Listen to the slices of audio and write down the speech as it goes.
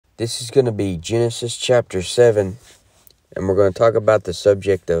This is going to be Genesis chapter 7, and we're going to talk about the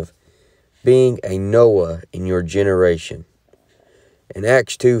subject of being a Noah in your generation. In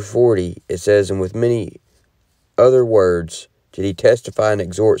Acts 2:40, it says, "And with many other words did he testify and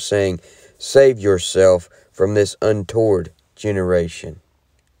exhort, saying, Save yourself from this untoward generation."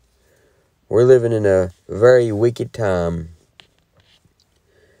 We're living in a very wicked time,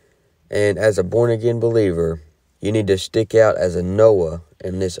 and as a born-again believer, you need to stick out as a Noah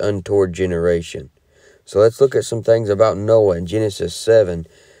in this untoward generation. So let's look at some things about Noah in Genesis 7,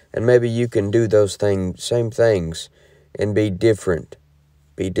 and maybe you can do those same things and be different.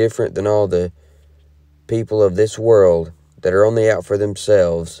 Be different than all the people of this world that are only out for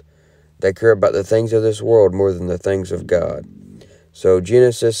themselves, that care about the things of this world more than the things of God. So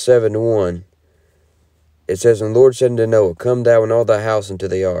Genesis 7:1, it says, "And the Lord said unto Noah, Come thou and all thy house into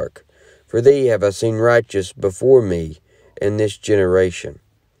the ark. For thee have I seen righteous before me in this generation."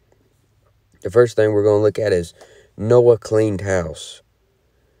 The first thing we're going to look at is Noah cleaned house.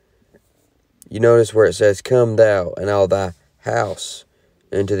 You notice where it says, "Come thou and all thy house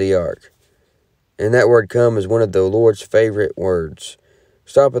into the ark." And that word "come" is one of the Lord's favorite words.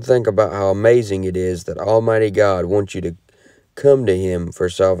 Stop and think about how amazing it is that Almighty God wants you to come to Him for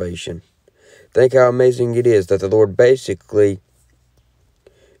salvation. Think how amazing it is that the Lord basically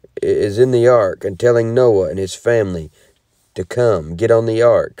is in the ark and telling Noah and his family to come, get on the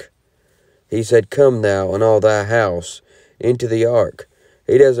ark. He said, "Come thou and all thy house into the ark."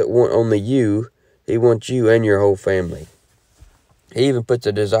 He doesn't want only you, He wants you and your whole family. He even puts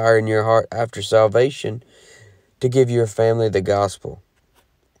a desire in your heart after salvation to give your family the gospel.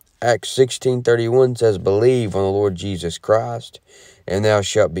 Acts 16:31 says, "Believe on the Lord Jesus Christ, and thou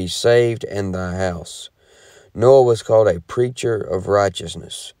shalt be saved and thy house." Noah was called a preacher of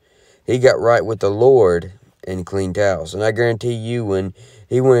righteousness. He got right with the Lord and cleaned house. And I guarantee you, when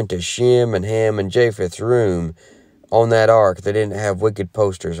he went into Shem and Ham and Japheth's room on that ark, they didn't have wicked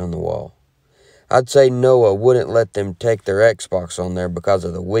posters on the wall. I'd say Noah wouldn't let them take their Xbox on there because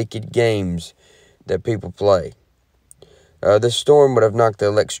of the wicked games that people play. The storm would have knocked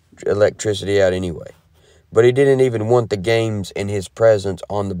the electricity out anyway. But he didn't even want the games in his presence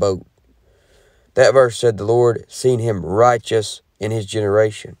on the boat. That verse said the Lord seen him righteous in his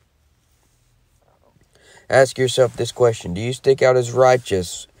generation. Ask yourself this question: do you stick out as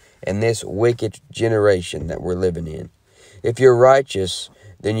righteous in this wicked generation that we're living in? If you're righteous,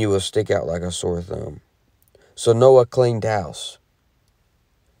 then you will stick out like a sore thumb. So Noah cleaned house.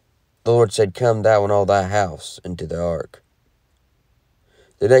 The Lord said, "Come thou and all thy house into the ark."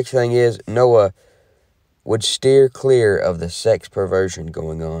 The next thing is Noah would steer clear of the sex perversion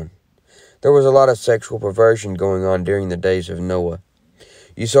going on. There was a lot of sexual perversion going on during the days of Noah.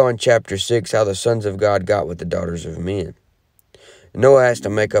 You saw in chapter 6 how the sons of God got with the daughters of men. Noah has to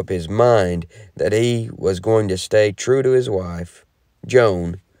make up his mind that he was going to stay true to his wife,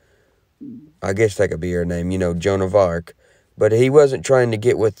 Joan. I guess that could be her name, Joan of Arc. But he wasn't trying to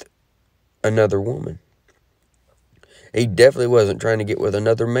get with another woman. He definitely wasn't trying to get with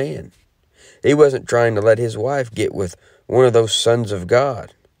another man. He wasn't trying to let his wife get with one of those sons of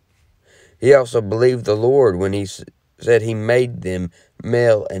God. He also believed the Lord when he said he made them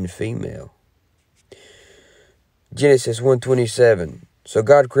male and female. Genesis 1:27. "So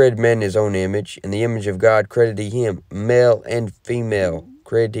God created man in his own image. In the image of God created he him. Male and female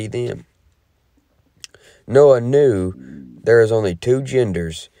created he them." Noah knew there is only two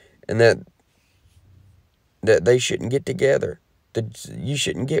genders, and that they shouldn't get together. That you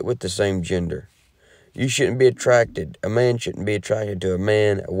shouldn't get with the same gender. You shouldn't be attracted. A man shouldn't be attracted to a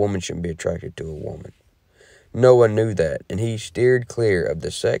man. A woman shouldn't be attracted to a woman. Noah knew that, and he steered clear of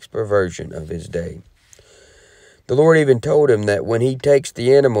the sex perversion of his day. The Lord even told him that when he takes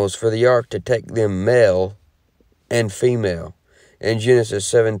the animals for the ark, to take them male and female. In Genesis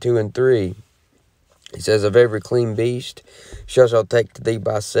 7:2-3, he says, "Of every clean beast shalt thou take to thee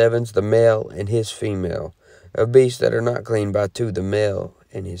by sevens the male and his female. Of beasts that are not clean by two the male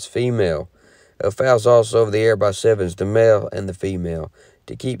and his female. Of fowls also of the air by sevens the male and the female,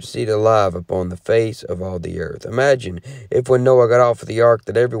 to keep seed alive upon the face of all the earth." Imagine if when Noah got off of the ark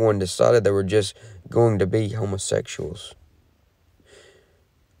that everyone decided they were just going to be homosexuals.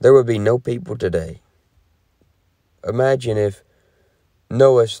 There would be no people today. Imagine if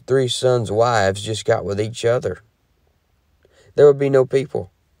Noah's 3 sons' wives just got with each other. There would be no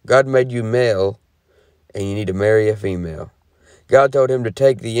people. God made you male, and you need to marry a female. God told him to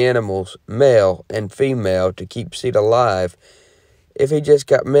take the animals, male and female, to keep seed alive. If he just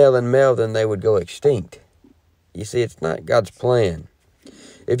got male and male, then they would go extinct. You see, it's not God's plan.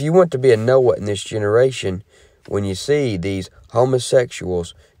 If you want to be a Noah in this generation, when you see these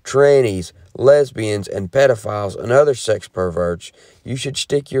homosexuals trannies, lesbians, and pedophiles and other sex perverts, you should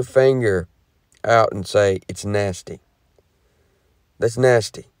stick your finger out and say, it's nasty. That's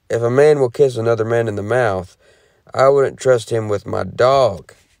nasty. If a man will kiss another man in the mouth, I wouldn't trust him with my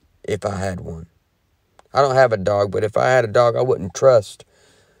dog if I had one. I don't have a dog, but if I had a dog, I wouldn't trust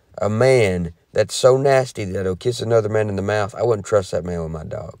a man that's so nasty that he'll kiss another man in the mouth. I wouldn't trust that man with my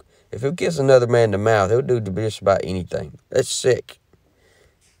dog. If he'll kiss another man in the mouth, he'll do just about anything. That's sick.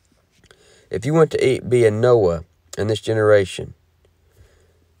 If you want to be a Noah in this generation,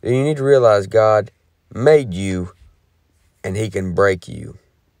 then you need to realize God made you and he can break you.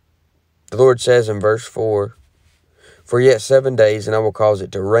 The Lord says in verse 4, "For yet 7 days, and I will cause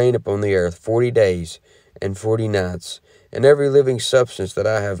it to rain upon the earth 40 days and 40 nights, and every living substance that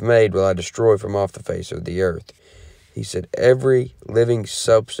I have made will I destroy from off the face of the earth." He said, every living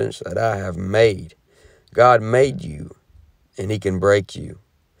substance that I have made. God made you, and he can break you.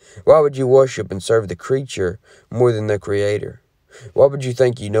 Why would you worship and serve the creature more than the Creator? Why would you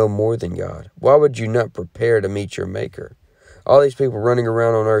think you know more than God? Why would you not prepare to meet your Maker? All these people running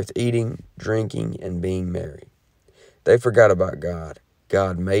around on earth eating, drinking, and being merry. They forgot about God.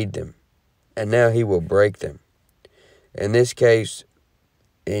 God made them, and now he will break them. In this case,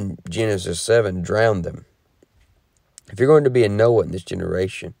 in Genesis 7, drowned them. If you're going to be a Noah in this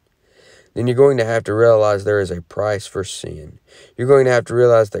generation, then you're going to have to realize there is a price for sin. You're going to have to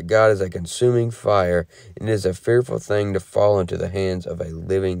realize that God is a consuming fire, and it is a fearful thing to fall into the hands of a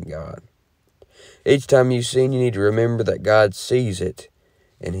living God. Each time you sin, you need to remember that God sees it,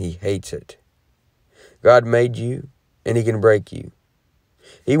 and he hates it. God made you, and he can break you.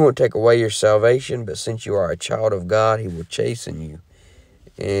 He won't take away your salvation, but since you are a child of God, he will chasten you,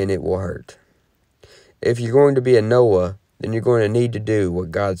 and it will hurt. If you're going to be a Noah, then you're going to need to do what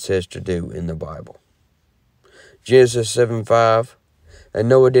God says to do in the Bible. Genesis 7:5, "And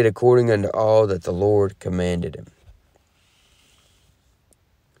Noah did according unto all that the Lord commanded him."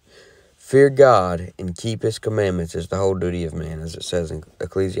 Fear God and keep his commandments is the whole duty of man, as it says in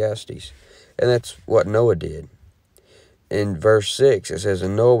Ecclesiastes. And that's what Noah did. In verse 6, it says,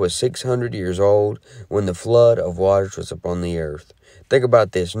 "And Noah was 600 years old when the flood of waters was upon the earth." Think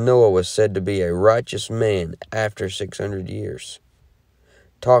about this. Noah was said to be a righteous man after 600 years.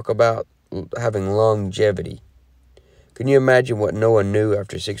 Talk about having longevity. Can you imagine what Noah knew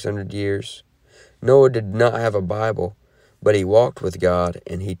after 600 years? Noah did not have a Bible, but he walked with God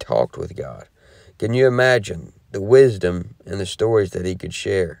and he talked with God. Can you imagine the wisdom and the stories that he could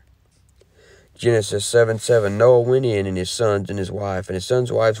share? Genesis 7:7, "Noah went in, and his sons and his wife, and his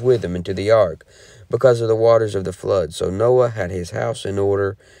sons' wives with him into the ark, because of the waters of the flood. So Noah had his house in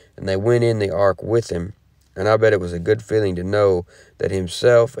order, and they went in the ark with him." And I bet it was a good feeling to know that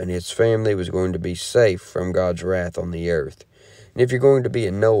himself and his family was going to be safe from God's wrath on the earth. And if you're going to be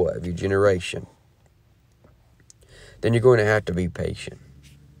a Noah of your generation, then you're going to have to be patient.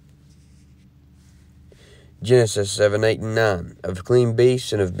 Genesis 7:8-9, "Of clean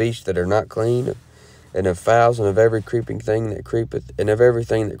beasts and of beasts that are not clean, and of fowls and of every creeping thing that creepeth, and of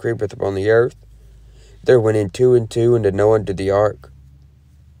everything that creepeth upon the earth, there went in 2 and 2 into Noah into the ark,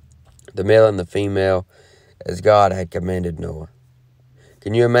 the male and the female, as God had commanded Noah."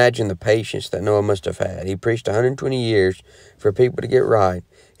 Can you imagine the patience that Noah must have had? He preached 120 years for people to get right.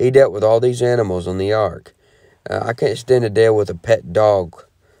 He dealt with all these animals on the ark. I can't stand to deal with a pet dog,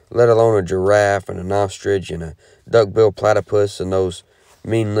 let alone a giraffe and an ostrich and a duck-billed platypus and those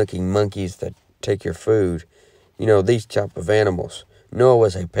mean-looking monkeys that take your food. You know, these type of animals. Noah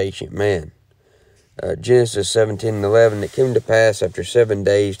was a patient man. Genesis 17:11, "It came to pass after 7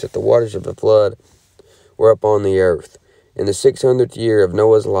 days that the waters of the flood were upon the earth. In the 600th year of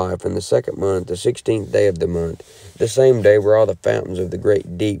Noah's life, in the 2nd month, the 16th day of the month, the same day were all the fountains of the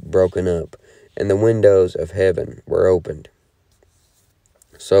great deep broken up, and the windows of heaven were opened."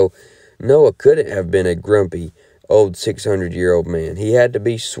 So Noah couldn't have been a grumpy, old 600-year-old man. He had to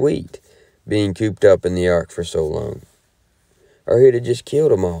be sweet, being cooped up in the ark for so long, or he'd have just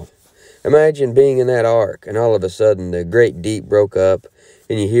killed them all. Imagine being in that ark, and all of a sudden the great deep broke up,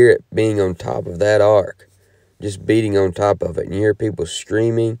 and you hear it being on top of that ark, just beating on top of it, and you hear people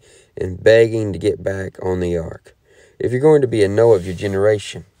screaming and begging to get back on the ark. If you're going to be a Noah of your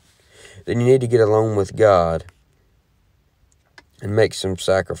generation, then you need to get along with God and make some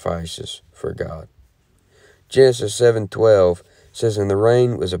sacrifices for God. Genesis 7:12 says, "And the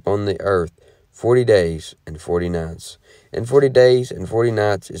rain was upon the earth 40 days and 40 nights. And 40 days and 40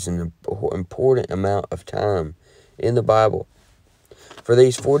 nights is an important amount of time in the Bible. For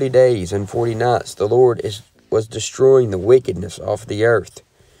these 40 days and 40 nights, the Lord was destroying the wickedness off the earth.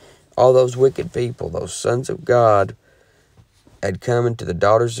 All those wicked people, those sons of God, had come into the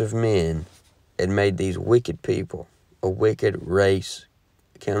daughters of men and made these wicked people, a wicked race,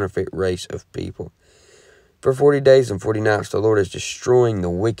 a counterfeit race of people. For 40 days and 40 nights, the Lord is destroying the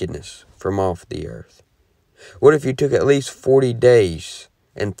wickedness from off the earth. What if you took at least 40 days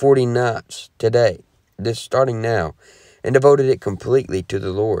and 40 nights today, this starting now, and devoted it completely to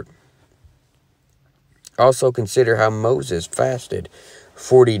the Lord? Also consider how Moses fasted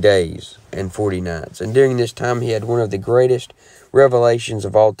 40 days and 40 nights. And during this time, he had one of the greatest revelations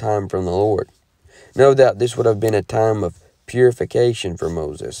of all time from the Lord. No doubt this would have been a time of purification for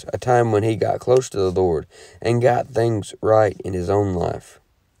Moses, a time when he got close to the Lord and got things right in his own life.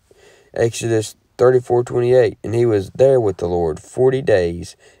 Exodus 34:28, and he was there with the Lord 40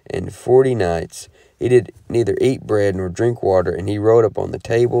 days and 40 nights. He did neither eat bread nor drink water, and he wrote upon the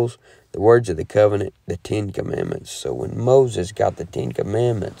tables the words of the covenant, the 10 Commandments. So when Moses got the 10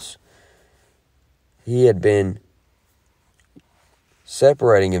 Commandments, he had been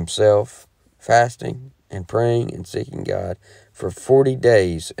separating himself, fasting and praying and seeking God for 40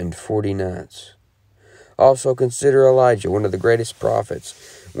 days and 40 nights. Also consider Elijah, one of the greatest prophets,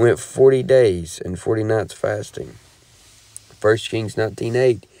 went 40 days and 40 nights fasting. 1 Kings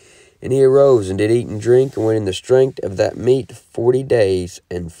 19:8, and he arose and did eat and drink, and went in the strength of that meat 40 days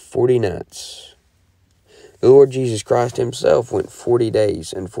and 40 nights. The Lord Jesus Christ himself went 40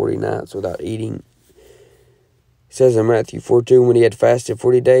 days and 40 nights without eating. It says in Matthew 4:2, when he had fasted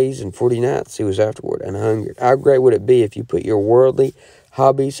 40 days and 40 nights, he was afterward and hungered. How great would it be if you put your worldly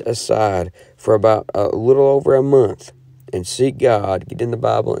hobbies aside for about a little over a month and seek God, get in the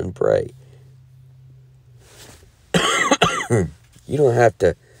Bible, and pray? You don't have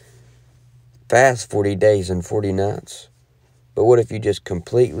to fast 40 days and 40 nights. But what if you just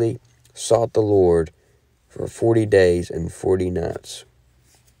completely sought the Lord for 40 days and 40 nights?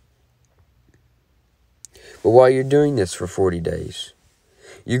 But while you're doing this for 40 days,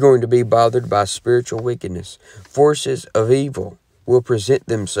 you're going to be bothered by spiritual wickedness. Forces of evil will present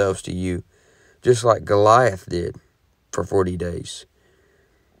themselves to you, just like Goliath did for 40 days.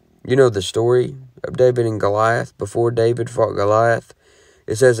 You know the story of David and Goliath. Before David fought Goliath,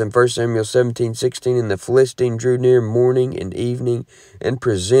 it says in 1 Samuel 17:16, and the Philistine drew near morning and evening and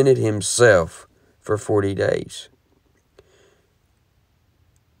presented himself for 40 days.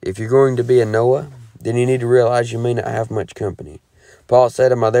 If you're going to be a Noah, then you need to realize you may not have much company. Paul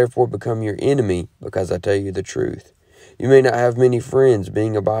said, am I therefore become your enemy because I tell you the truth? You may not have many friends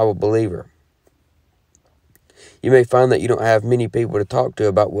being a Bible believer. You may find that you don't have many people to talk to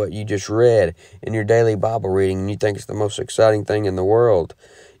about what you just read in your daily Bible reading, and you think it's the most exciting thing in the world.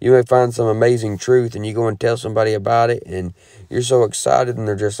 You may find some amazing truth, and you go and tell somebody about it, and you're so excited, and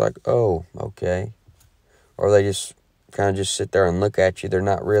they're just like, oh, okay. Or they just kind of just sit there and look at you. They're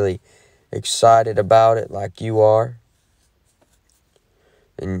not really excited about it like you are.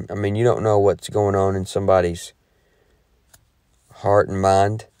 And, I mean, you don't know what's going on in somebody's heart and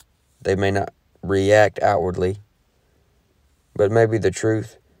mind. They may not react outwardly, but maybe the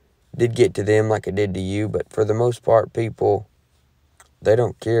truth did get to them like it did to you. But for the most part, people, they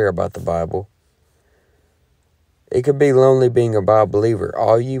don't care about the Bible. It could be lonely being a Bible believer.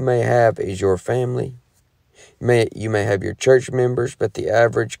 All you may have is your family. You may have your church members, but the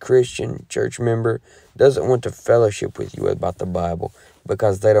average Christian church member doesn't want to fellowship with you about the Bible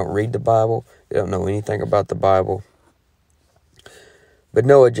because they don't read the Bible. They don't know anything about the Bible. But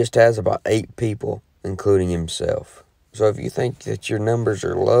Noah just has about 8 people, including himself. So if you think that your numbers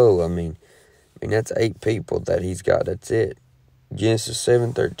are low, I mean that's 8 people that he's got. That's it. Genesis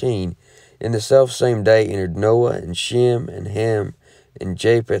 7:13. In the selfsame day entered Noah and Shem and Ham and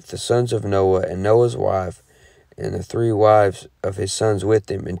Japheth, the sons of Noah, and Noah's wife, and the 3 wives of his sons with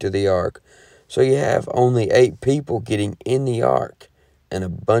him into the ark. So you have only 8 people getting in the ark and a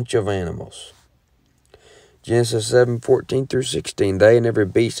bunch of animals. Genesis 7:14 through 16. They and every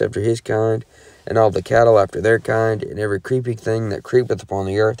beast after his kind, and all the cattle after their kind, and every creeping thing that creepeth upon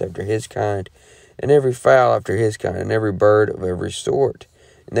the earth after his kind, and every fowl after his kind, and every bird of every sort.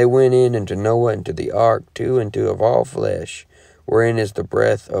 And they went in unto Noah into the ark, 2 and 2 of all flesh, wherein is the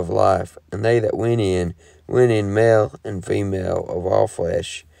breath of life. And they that went in male and female of all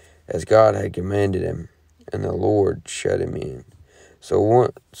flesh, as God had commanded him, and the Lord shut him in. So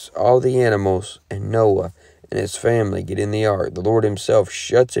once all the animals and Noah and his family get in the ark, the Lord himself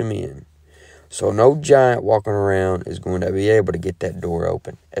shuts him in. So no giant walking around is going to be able to get that door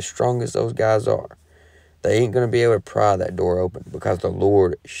open. As strong as those guys are, they ain't going to be able to pry that door open because the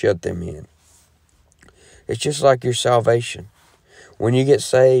Lord shut them in. It's just like your salvation. When you get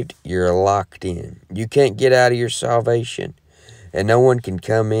saved, you're locked in. You can't get out of your salvation, and no one can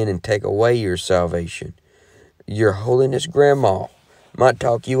come in and take away your salvation. Your Holiness Grandma might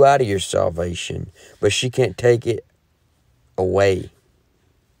talk you out of your salvation, but she can't take it away.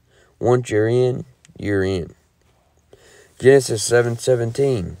 Once you're in, you're in. Genesis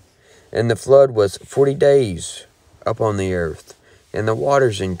 7:17. And the flood was 40 days upon the earth, and the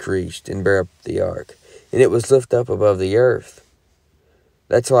waters increased and bare up the ark, and it was lifted up above the earth.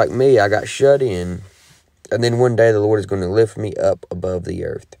 That's like me. I got shut in, and then one day the Lord is going to lift me up above the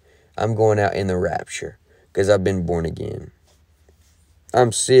earth. I'm going out in the rapture because I've been born again.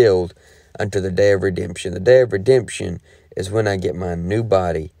 I'm sealed unto the day of redemption. The day of redemption is when I get my new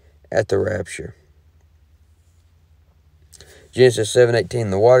body at the rapture. Genesis 7:18,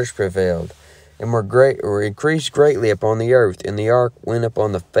 the waters prevailed, and were increased greatly upon the earth, and the ark went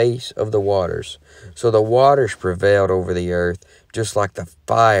upon the face of the waters. So the waters prevailed over the earth, just like the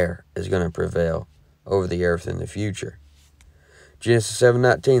fire is going to prevail over the earth in the future. Genesis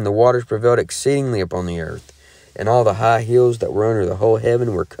 7:19, the waters prevailed exceedingly upon the earth, and all the high hills that were under the whole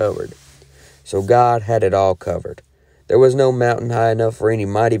heaven were covered. So God had it all covered. There was no mountain high enough for any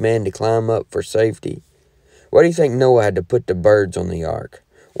mighty man to climb up for safety. Why do you think Noah had to put the birds on the ark?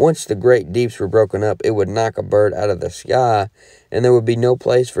 Once the great deeps were broken up, it would knock a bird out of the sky, and there would be no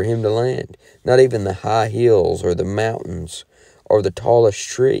place for him to land, not even the high hills or the mountains or the tallest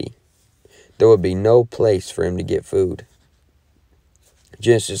tree. There would be no place for him to get food.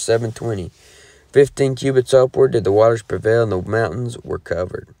 Genesis 7:20, 15 cubits upward did the waters prevail, and the mountains were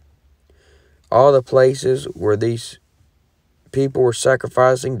covered. All the places where these people were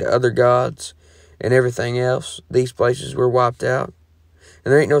sacrificing to other gods and everything else, these places were wiped out.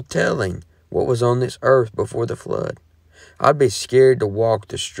 And there ain't no telling what was on this earth before the flood. I'd be scared to walk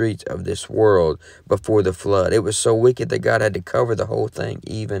the streets of this world before the flood. It was so wicked that God had to cover the whole thing,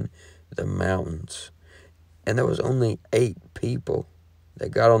 even the mountains. And there was only 8 people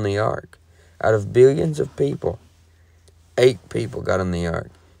that got on the ark. Out of billions of people, 8 people got on the ark.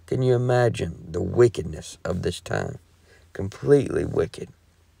 Can you imagine the wickedness of this time? Completely wicked.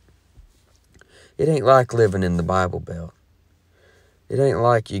 It ain't like living in the Bible Belt. It ain't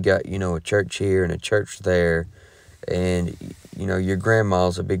like you got, a church here and a church there, and, your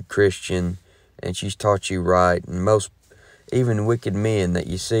grandma's a big Christian, and she's taught you right, and most, even wicked men that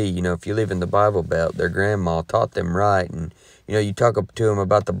you see, if you live in the Bible Belt, their grandma taught them right, and, you talk up to them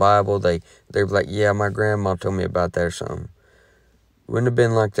about the Bible, they're like, yeah, my grandma told me about that or something. Wouldn't have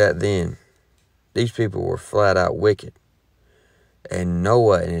been like that then. These people were flat out wicked. And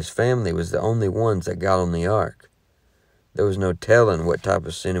Noah and his family was the only ones that got on the ark. There was no telling what type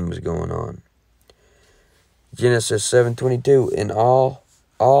of sinning was going on. Genesis 7:22, and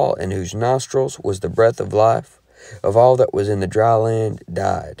all in whose nostrils was the breath of life, of all that was in the dry land,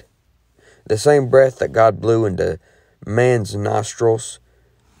 died. The same breath that God blew into man's nostrils,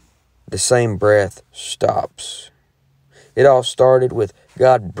 the same breath stops. It all started with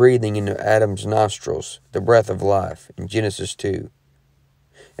God breathing into Adam's nostrils the breath of life in Genesis 2.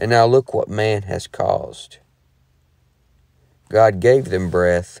 And now look what man has caused. God gave them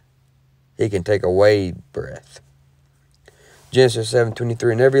breath. He can take away breath. Genesis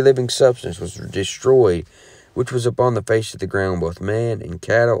 7:23, and every living substance was destroyed, which was upon the face of the ground, both man and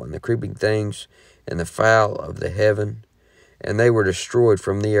cattle and the creeping things and the fowl of the heaven. And they were destroyed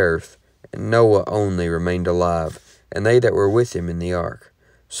from the earth, and Noah only remained alive, and they that were with him in the ark.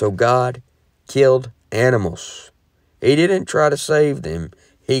 So God killed animals. He didn't try to save them.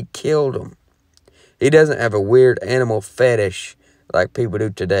 He killed them. He doesn't have a weird animal fetish like people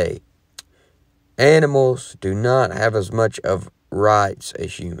do today. Animals do not have as much of rights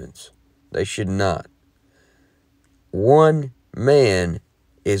as humans. They should not. One man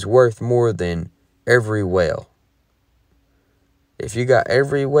is worth more than every whale. If you got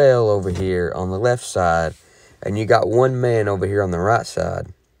every whale over here on the left side, and you got one man over here on the right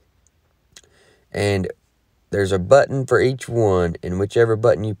side, and there's a button for each one, and whichever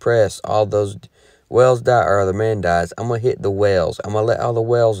button you press, all those whales die or the man dies. I'm going to hit the whales. I'm going to let all the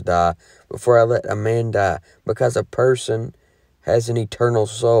whales die before I let a man die, because a person has an eternal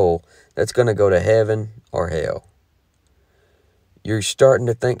soul that's going to go to heaven or hell. You're starting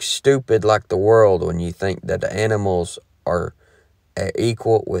to think stupid like the world when you think that the animals are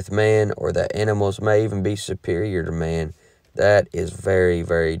equal with man, or that animals may even be superior to man. That is very,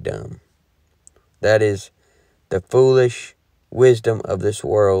 very dumb. That is the foolish wisdom of this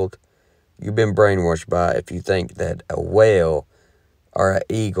world. You've been brainwashed by it if you think that a whale or an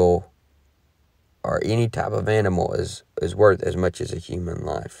eagle or any type of animal is worth as much as a human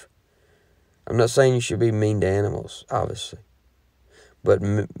life. I'm not saying you should be mean to animals, obviously. But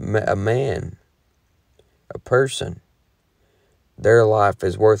a man, a person, their life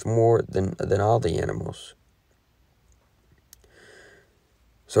is worth more than all the animals.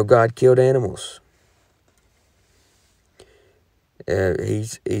 So God killed animals.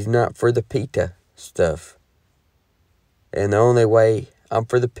 He's not for the PETA stuff. And the only way I'm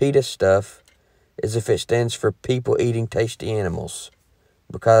for the PETA stuff is if it stands for people eating tasty animals.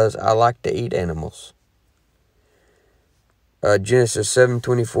 Because I like to eat animals. Genesis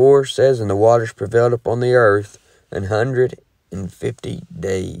 7:24 says, "And the waters prevailed upon the earth 150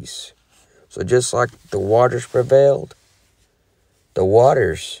 days." So just like the waters prevailed,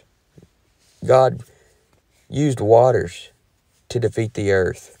 God used waters to defeat the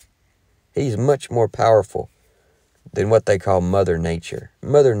earth. He's much more powerful than what they call Mother Nature.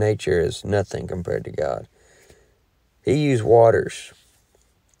 Mother Nature is nothing compared to God. He used waters,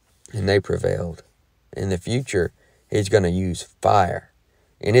 and they prevailed. In the future, He's going to use fire,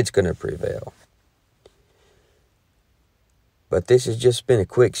 and it's going to prevail. But this has just been a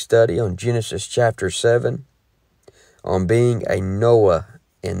quick study on Genesis chapter 7, on being a Noah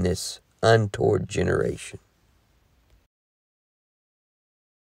in this untoward generation.